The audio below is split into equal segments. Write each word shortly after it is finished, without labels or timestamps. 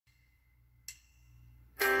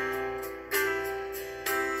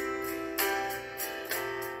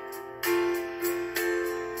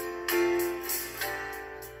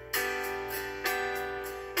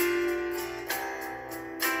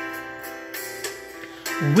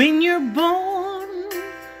When you're born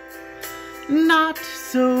not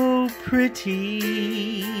so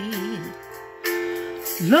pretty,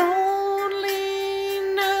 loneliness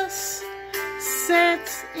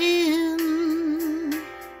sets in.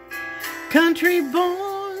 Country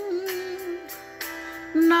born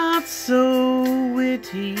not so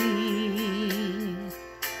witty,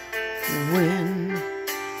 when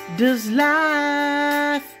does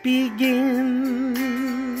life begin?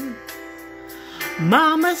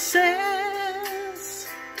 Mama says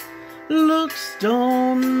looks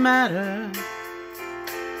don't matter.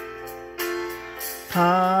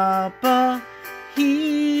 Papa,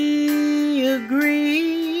 he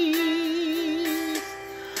agrees.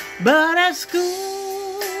 But at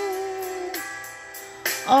school,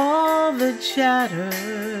 all the chatter,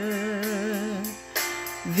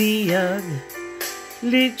 the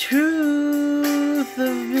ugly truth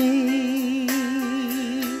of me.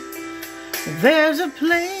 There's a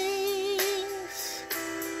place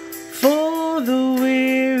for the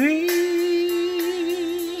weary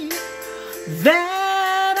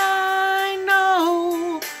that I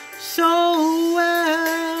know so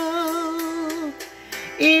well.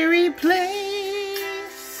 Eerie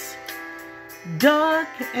place, dark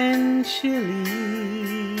and chilly,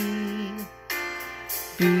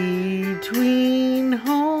 between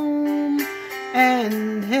home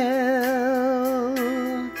and hell.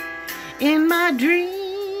 In my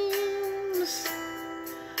dreams,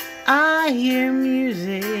 I hear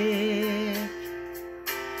music,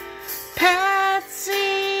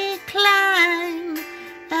 Patsy Cline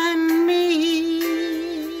and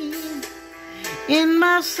me. In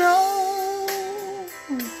my soul,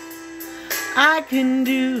 I can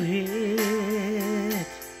do it.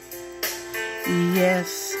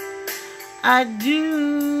 Yes, I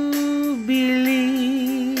do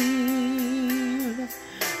believe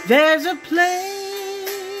there's a place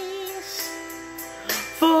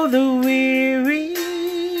for the weary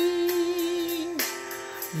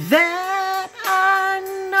that I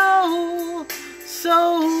know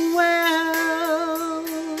so well.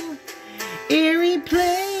 Eerie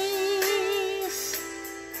place,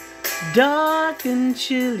 dark and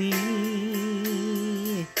chilly,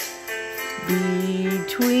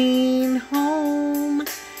 between home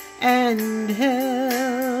and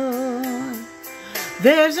hell.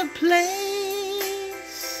 There's a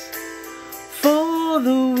place for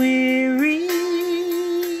the weary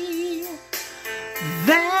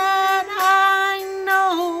that I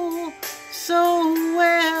know so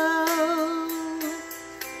well.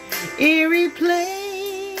 Eerie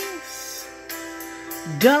place,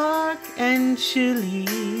 dark and chilly,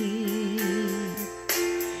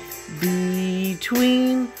 between